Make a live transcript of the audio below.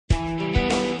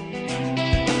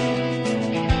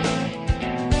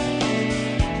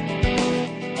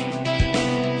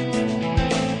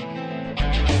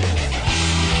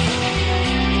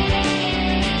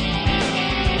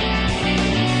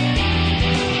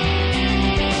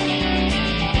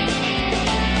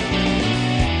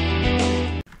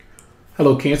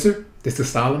Hello, Cancer. This is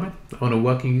Solomon. I want to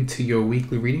welcome you to your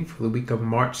weekly reading for the week of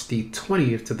March the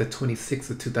 20th to the 26th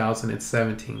of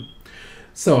 2017.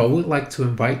 So I would like to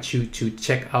invite you to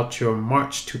check out your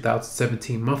March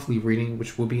 2017 monthly reading,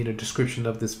 which will be in the description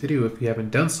of this video if you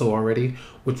haven't done so already,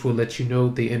 which will let you know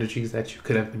the energies that you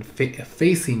could have been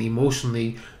facing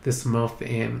emotionally this month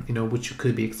and, what you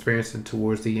could be experiencing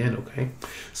towards the end, okay?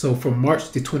 So from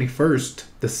March the 21st,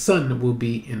 the sun will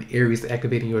be in Aries,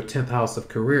 activating your 10th house of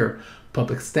career,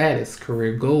 public status,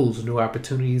 career goals, new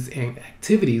opportunities, and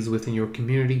activities within your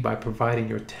community by providing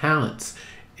your talents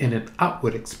in an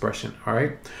outward expression. All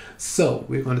right, so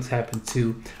we're going to tap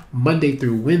into Monday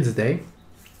through Wednesday.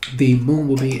 The moon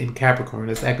will be in Capricorn.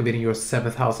 It's activating your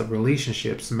 7th house of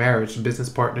relationships, marriage, business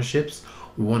partnerships,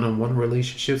 one-on-one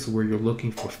relationships where you're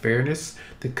looking for fairness.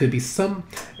 There could be some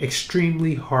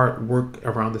extremely hard work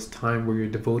around this time where you're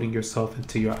devoting yourself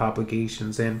into your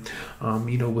obligations and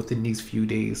within these few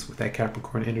days with that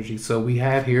Capricorn energy. So we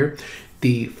have here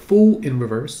the Fool in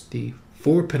reverse, the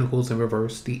 4 Pentacles in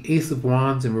reverse, the Ace of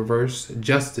Wands in reverse,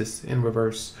 Justice in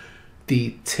reverse,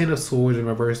 the 10 of Swords in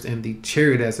reverse, and the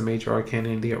Chariot as a major arcana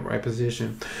in the upright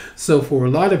position. So for a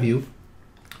lot of you,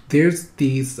 there's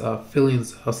these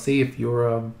feelings of, say, if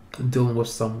you're dealing with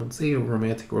someone, say a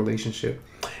romantic relationship,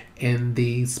 and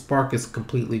the spark is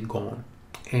completely gone,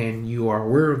 and you are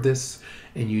aware of this,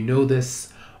 and you know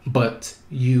this, but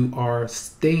you are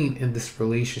staying in this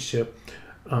relationship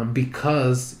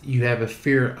because you have a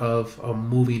fear of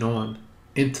moving on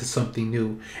into something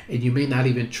new, and you may not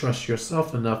even trust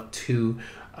yourself enough to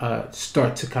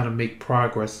start to kind of make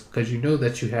progress because you know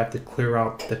that you have to clear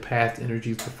out the past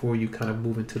energies before you kind of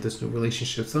move into this new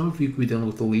relationship. Some of you could be dealing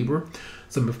with a Libra,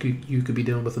 some of you could be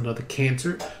dealing with another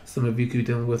Cancer, some of you could be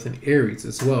dealing with an Aries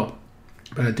as well.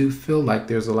 But I do feel like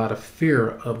there's a lot of fear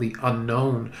of the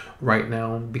unknown right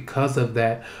now because of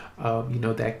that,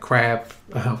 that crab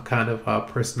kind of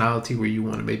personality where you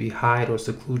want to maybe hide or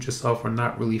seclude yourself or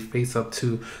not really face up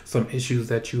to some issues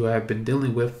that you have been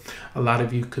dealing with. A lot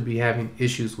of you could be having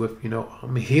issues with,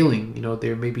 healing.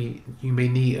 You may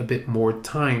need a bit more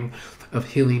time of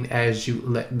healing as you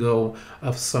let go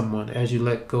of someone, as you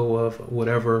let go of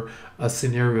whatever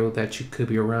scenario that you could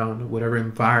be around, whatever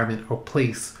environment or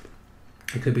place.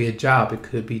 It could be a job. It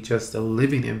could be just a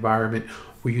living environment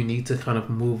where you need to kind of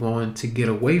move on to get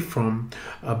away from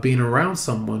being around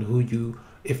someone who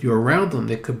if you're around them,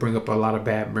 it could bring up a lot of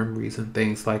bad memories and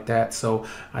things like that. So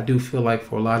I do feel like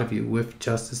for a lot of you with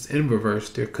Justice in reverse,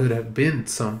 there could have been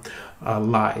some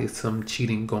lies, some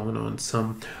cheating going on,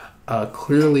 some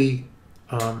clearly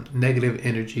negative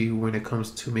energy when it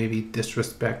comes to maybe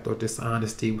disrespect or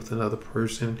dishonesty with another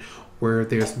person where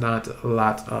there's not a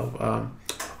lot of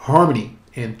harmony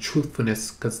and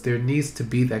truthfulness, because there needs to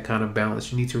be that kind of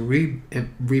balance. You need to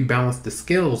rebalance the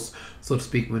scales, so to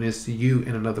speak, when it's you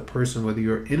and another person, whether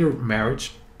you're in a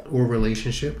marriage or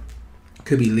relationship.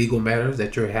 Could be legal matters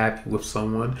that you're happy with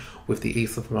someone with the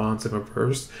Ace of Wands in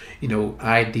reverse.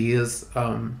 Ideas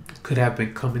could have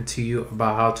been coming to you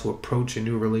about how to approach a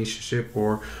new relationship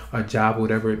or a job,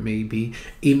 whatever it may be.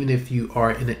 Even if you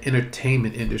are in the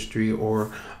entertainment industry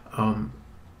or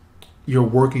you're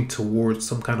working towards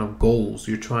some kind of goals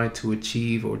you're trying to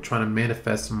achieve or trying to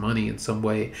manifest money in some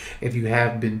way. If you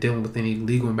have been dealing with any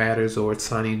legal matters or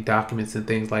signing documents and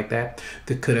things like that,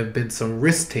 there could have been some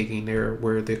risk taking there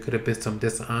where there could have been some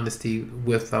dishonesty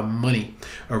with money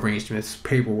arrangements,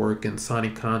 paperwork, and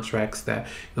signing contracts that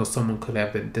someone could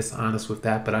have been dishonest with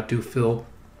that. But I do feel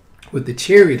with the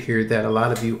Chariot here that a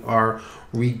lot of you are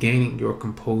regaining your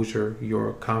composure,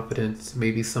 your confidence.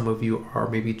 Maybe some of you are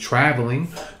maybe traveling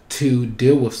to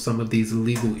deal with some of these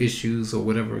legal issues or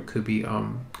whatever it could be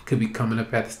coming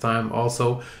up at this time.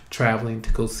 Also traveling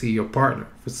to go see your partner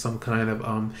for some kind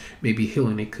of maybe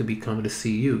healing. They could be coming to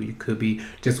see you. You could be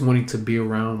just wanting to be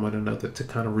around one another to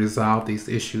kind of resolve these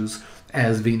issues,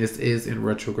 as Venus is in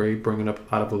retrograde, bringing up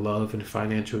a lot of love and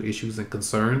financial issues and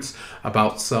concerns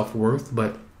about self-worth.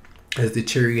 But as the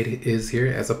Chariot is here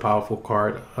as a powerful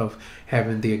card of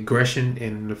having the aggression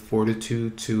and the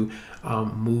fortitude to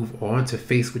move on, to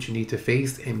face what you need to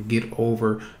face and get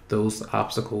over those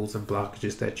obstacles and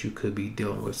blockages that you could be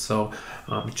dealing with. So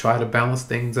try to balance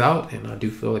things out, and I do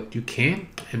feel like you can.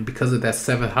 And because of that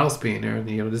 7th house being there,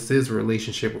 this is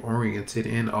relationship oriented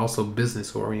and also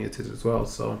business oriented as well.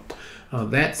 So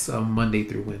that's Monday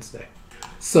through Wednesday.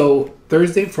 So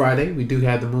Thursday and Friday, we do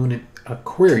have the moon in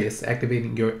Aquarius,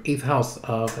 activating your 8th house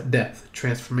of death,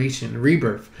 transformation,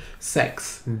 rebirth,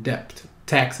 sex, debt,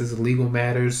 taxes, legal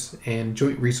matters, and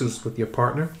joint resources with your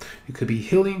partner. You could be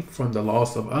healing from the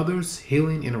loss of others,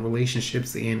 healing in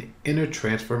relationships, and inner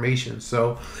transformation.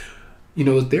 So you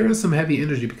know, there is some heavy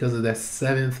energy because of that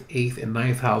 7th, 8th, and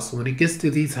 9th house. So when it gets to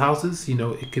these houses, you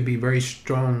know, it could be very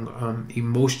strong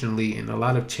emotionally, and a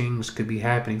lot of change could be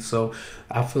happening. So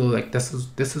I feel like this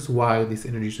is why these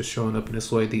energies are showing up in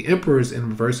this way. The Emperor is in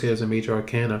reverse here as a major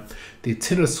arcana. The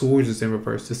 10 of Swords is in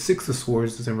reverse. The 6 of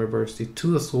Swords is in reverse. The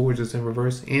 2 of Swords is in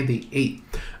reverse, and the 8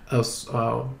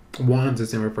 of Wands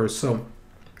is in reverse. So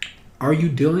are you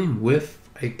dealing with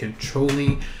a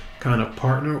controlling kind of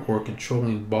partner or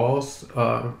controlling boss,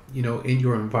 you know, in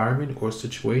your environment or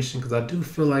situation? Because I do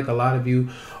feel like a lot of you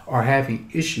are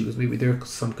having issues. Maybe there are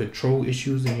some control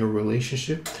issues in your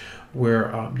relationship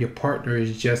where your partner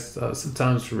is just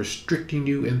sometimes restricting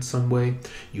you in some way.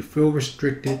 You feel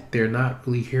restricted. They're not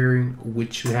really hearing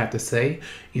what you have to say.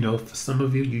 You know, for some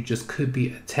of you, you just could be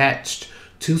attached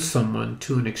to someone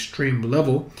to an extreme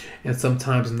level and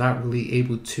sometimes not really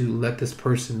able to let this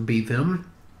person be them.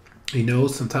 You know,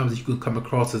 sometimes you can come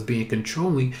across as being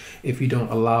controlling if you don't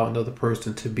allow another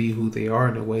person to be who they are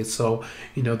in a way. So,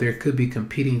 you know, there could be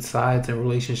competing sides in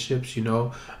relationships, you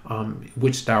know,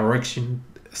 which direction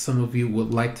some of you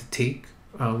would like to take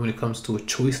when it comes to a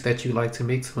choice that you like to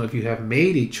make. Some of you have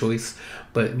made a choice,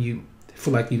 but you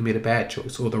feel like you made a bad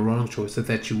choice or the wrong choice, so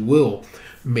that you will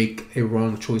make a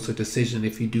wrong choice or decision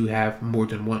if you do have more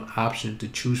than one option to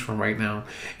choose from right now.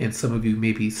 And some of you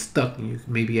may be stuck, and you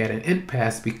may be at an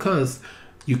impasse because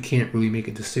you can't really make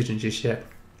a decision just yet,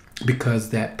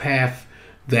 because that path,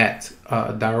 that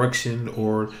direction,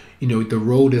 or, you know, the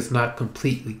road is not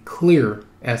completely clear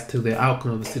as to the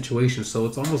outcome of the situation. So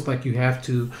it's almost like you have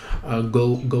to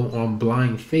go on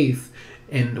blind faith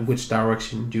in which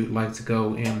direction you'd like to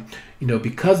go. And, you know,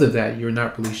 because of that, you're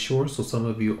not really sure. So some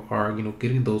of you are, you know,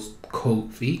 getting those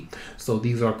cold feet. So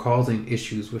these are causing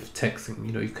issues with texting.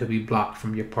 You know, you could be blocked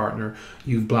from your partner.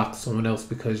 You blocked someone else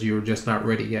because you're just not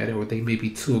ready yet, or they may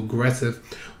be too aggressive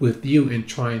with you in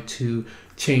trying to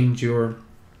change your,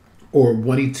 or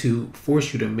wanting to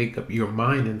force you to make up your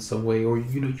mind in some way. Or,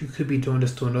 you know, you could be doing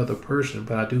this to another person.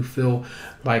 But I do feel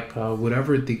like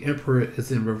whatever the Emperor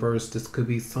is in reverse, this could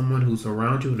be someone who's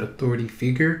around you, an authority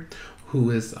figure who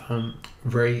is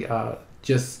very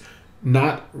just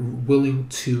not willing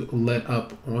to let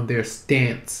up on their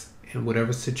stance in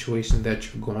whatever situation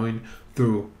that you're going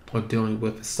through or dealing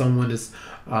with. If someone is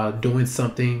doing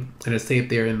something, and let's say if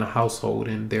they're in the household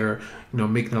and they're, you know,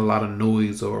 making a lot of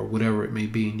noise or whatever it may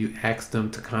be, and you ask them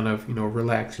to kind of, you know,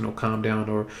 relax, you know, calm down,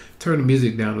 or turn the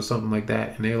music down or something like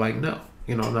that, and they're like, no,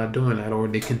 you know, I'm not doing that. Or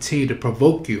they continue to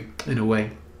provoke you in a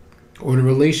way. Or in a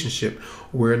relationship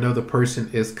where another person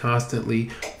is constantly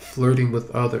flirting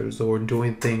with others or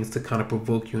doing things to kind of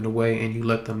provoke you in a way, and you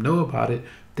let them know about it,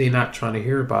 they're not trying to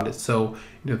hear about it. So,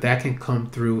 you know, that can come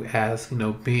through as, you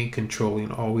know, being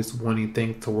controlling, always wanting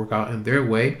things to work out in their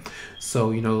way.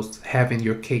 So, you know, having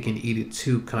your cake and eat it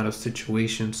too kind of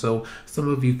situation. So some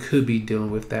of you could be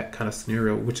dealing with that kind of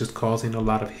scenario, which is causing a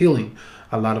lot of healing,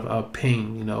 a lot of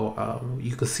pain. You know,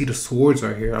 you can see the swords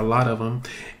are here, a lot of them,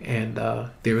 and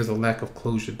there is a lack of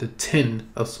closure. The 10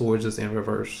 of Swords is in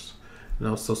reverse. You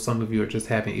know, so some of you are just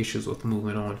having issues with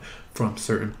moving on from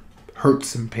certain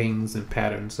hurts and pains and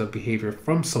patterns of behavior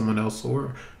from someone else,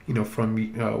 or, you know, from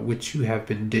which you have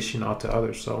been dishing out to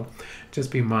others. So just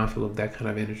be mindful of that kind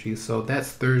of energy. So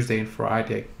that's Thursday and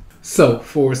Friday. So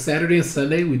for Saturday and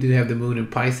Sunday, we do have the moon in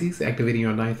Pisces, activating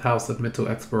your 9th house of mental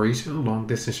exploration, long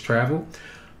distance travel.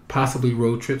 Possibly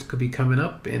road trips could be coming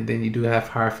up. And then you do have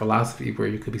higher philosophy, where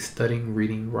you could be studying,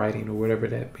 reading, writing, or whatever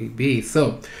that may be.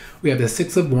 So we have the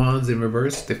 6 of Wands in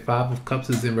reverse. The 5 of Cups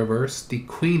is in reverse. The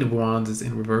Queen of Wands is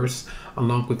in reverse,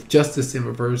 along with Justice in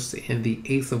reverse, and the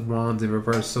Ace of Wands in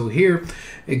reverse. So here,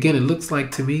 again, it looks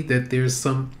like to me that there's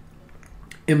some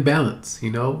imbalance,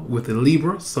 you know, with the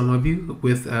Libra, some of you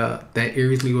with that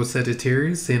Aries, Leo,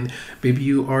 Sagittarius, and maybe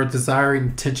you are desiring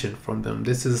attention from them.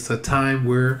 This is a time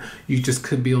where you just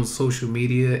could be on social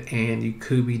media, and you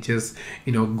could be just,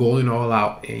 you know, going all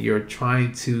out, and you're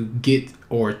trying to get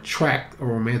or attract a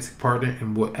romantic partner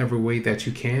in whatever way that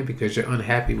you can, because you're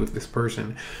unhappy with this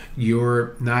person.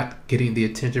 You're not getting the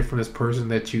attention from this person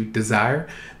that you desire.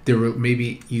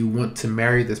 Maybe you want to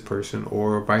marry this person,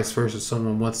 or vice versa.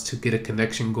 Someone wants to get a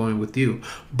connection going with you,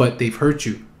 but they've hurt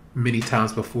you many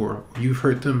times before. You've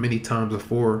hurt them many times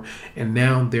before, and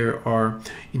now there are,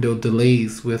 you know,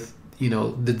 delays with, you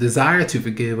know, the desire to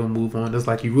forgive and move on. It's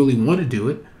like you really want to do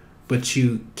it, but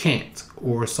you can't,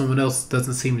 or someone else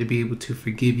doesn't seem to be able to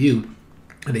forgive you.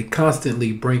 And they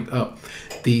constantly bring up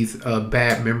these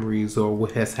bad memories, or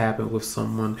what has happened with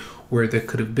someone where there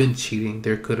could have been cheating,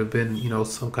 there could have been, you know,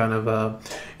 some kind of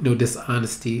you know,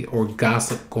 dishonesty or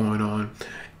gossip going on.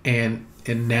 And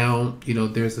and now, you know,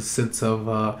 there's a sense of,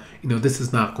 you know, this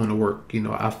is not going to work. You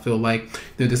know, I feel like,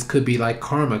 you know, this could be like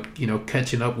karma, you know,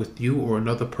 catching up with you or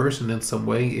another person in some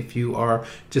way, if you are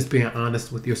just being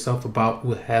honest with yourself about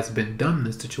what has been done in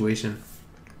this situation.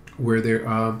 Where there,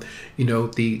 you know,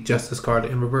 the justice card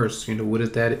in reverse, you know, what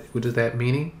is that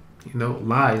meaning? You know,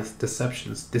 lies,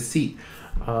 deceptions, deceit,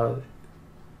 an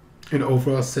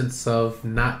overall sense of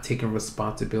not taking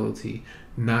responsibility,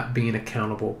 not being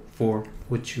accountable for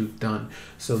what you've done.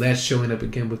 So that's showing up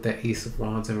again with that Ace of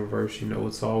Wands in reverse. You know,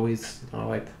 it's always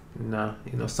like, nah,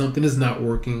 you know, something is not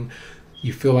working.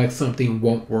 You feel like something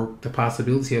won't work. The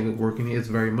possibility of it working is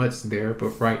very much there,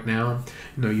 but right now,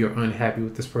 you know, you're unhappy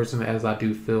with this person, as I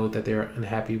do feel that they're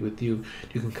unhappy with you.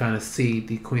 You can kind of see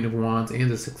the Queen of Wands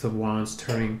and the Six of Wands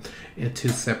turning in two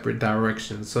separate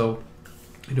directions. So,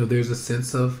 you know, there's a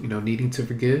sense of, you know, needing to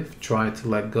forgive, trying to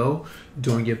let go,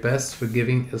 doing your best.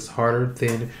 Forgiving is harder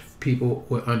than people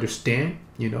would understand,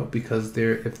 you know, because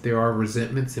if there are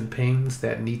resentments and pains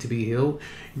that need to be healed,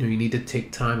 you know, you need to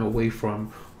take time away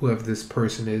from whoever this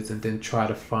person is and then try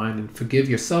to find and forgive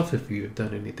yourself if you've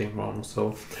done anything wrong.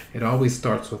 So it always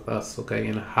starts with us, okay,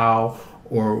 and how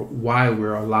or why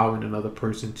we're allowing another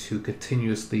person to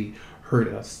continuously hurt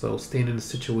us. So staying in a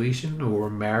situation or a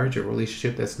marriage or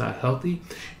relationship that's not healthy,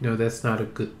 you know, that's not a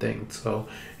good thing. So,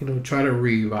 you know, try to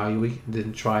reevaluate and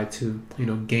then try to, you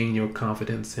know, gain your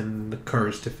confidence and the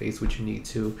courage to face what you need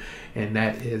to. And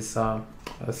that is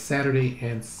Saturday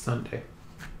and Sunday.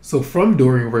 So from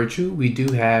During Virtue, we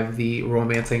do have the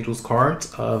Romance Angels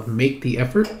cards of Make the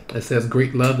Effort. It says,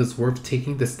 great love is worth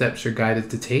taking the steps you're guided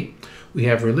to take. We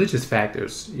have religious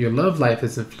factors. Your love life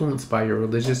is influenced by your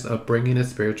religious upbringing and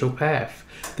spiritual path.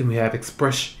 Then we have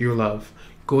Express Your Love.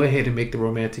 Go ahead and make the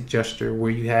romantic gesture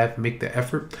where you have Make the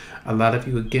Effort. A lot of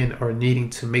you, again, are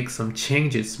needing to make some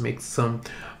changes, make some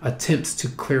attempts to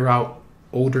clear out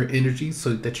older energies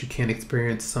so that you can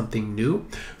experience something new.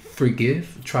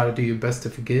 Forgive, try to do your best to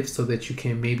forgive so that you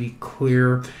can maybe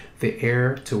clear the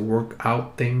air to work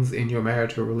out things in your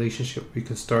marriage or relationship. You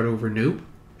can start over new.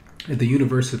 And the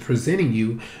universe is presenting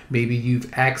you, maybe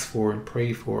you've asked for and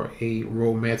prayed for a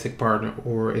romantic partner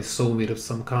or a soulmate of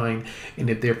some kind, and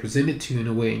if they're presented to you in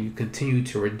a way and you continue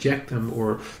to reject them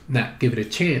or not give it a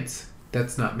chance,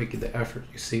 that's not making the effort,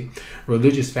 you see.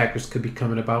 Religious factors could be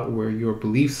coming about where your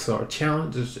beliefs are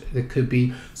challenged. It could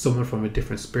be someone from a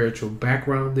different spiritual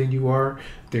background than you are.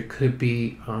 There could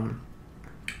be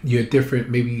you're different.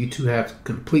 Maybe you two have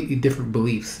completely different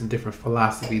beliefs and different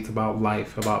philosophies about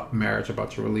life, about marriage,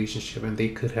 about your relationship, and they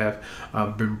could have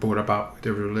been brought about.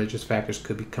 The religious factors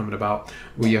could be coming about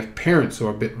where you have parents who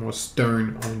are a bit more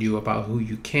stern on you about who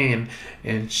you can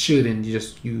and should, and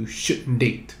you shouldn't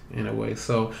date in a way.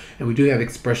 So, and we do have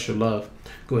Express Your Love.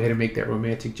 Go ahead and make that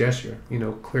romantic gesture, you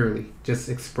know, clearly. Just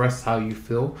express how you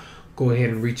feel. Go ahead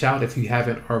and reach out if you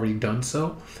haven't already done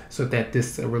so that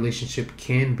this relationship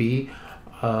can be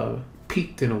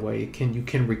peaked in a way. You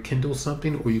can rekindle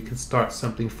something, or you can start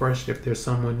something fresh if there's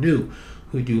someone new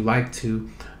who you like to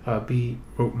be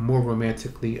more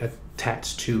romantically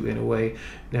attached to in a way.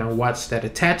 Now watch that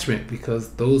attachment,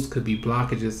 because those could be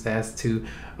blockages as to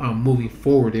moving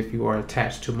forward. If you are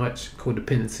attached too much,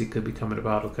 codependency could be coming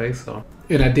about, okay? So,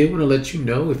 and I did want to let you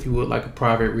know, if you would like a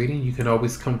private reading, you can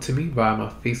always come to me via my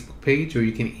Facebook page, or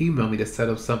you can email me to set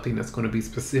up something that's going to be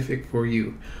specific for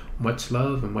you. Much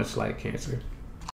love and much light, Cancer.